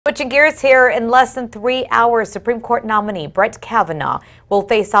Switching gears here, in less than 3 hours, Supreme Court nominee Brett Kavanaugh will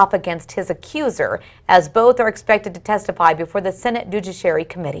face off against his accuser, as both are expected to testify before the Senate Judiciary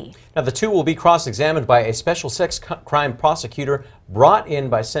Committee. Now, the two will be cross-examined by a special sex crime prosecutor brought in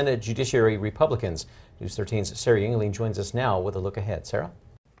by Senate Judiciary Republicans. News 13's Sarah Yingling joins us now with a look ahead. Sarah?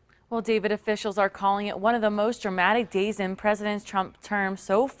 Well, David, officials are calling it one of the most dramatic days in President Trump's term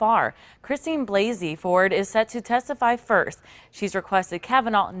so far. Christine Blasey Ford is set to testify first. She's requested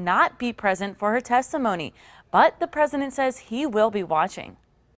Kavanaugh not be present for her testimony, but the president says he will be watching.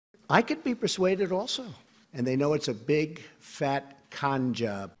 I could be persuaded also, and they know it's a big, fat con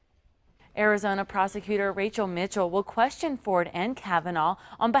job. Arizona prosecutor Rachel Mitchell will question Ford and Kavanaugh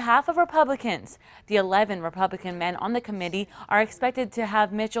on behalf of Republicans. The 11 Republican men on the committee are expected to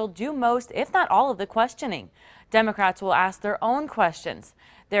have Mitchell do most, if not all, of the questioning. Democrats will ask their own questions.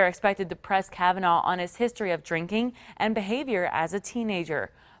 They're expected to press Kavanaugh on his history of drinking and behavior as a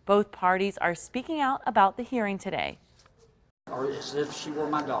teenager. Both parties are speaking out about the hearing today. Or as if she were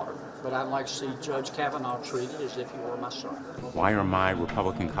my daughter, but I'd like to see Judge Kavanaugh treated as if he were my son. Why are my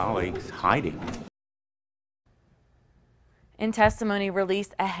Republican colleagues hiding? In testimony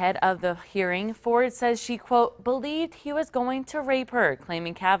released ahead of the hearing, Ford says she, quote, believed he was going to rape her,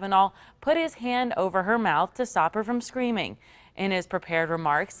 claiming Kavanaugh put his hand over her mouth to stop her from screaming. In his prepared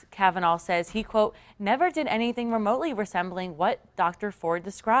remarks, Kavanaugh says he, quote, never did anything remotely resembling what Dr. Ford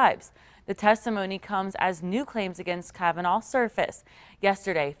describes. The testimony comes as new claims against Kavanaugh surface.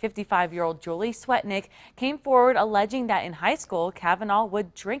 Yesterday, 55-year-old Julie Swetnick came forward alleging that in high school, Kavanaugh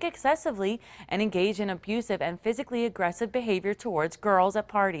would drink excessively and engage in abusive and physically aggressive behavior towards girls at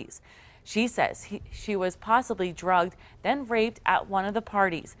parties. She says she was possibly drugged, then raped at one of the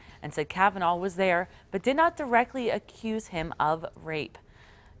parties, and said Kavanaugh was there, but did not directly accuse him of rape.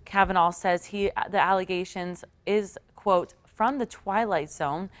 Kavanaugh says the allegations is, quote, from the Twilight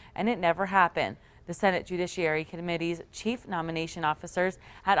Zone, and it never happened. The Senate Judiciary Committee's chief nomination officers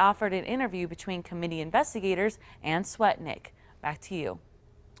had offered an interview between committee investigators and Swetnick. Back to you.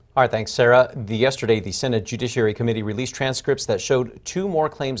 All right, thanks, Sarah. Yesterday, the Senate Judiciary Committee released transcripts that showed 2 more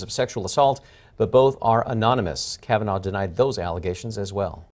claims of sexual assault, but both are anonymous. Kavanaugh denied those allegations as well.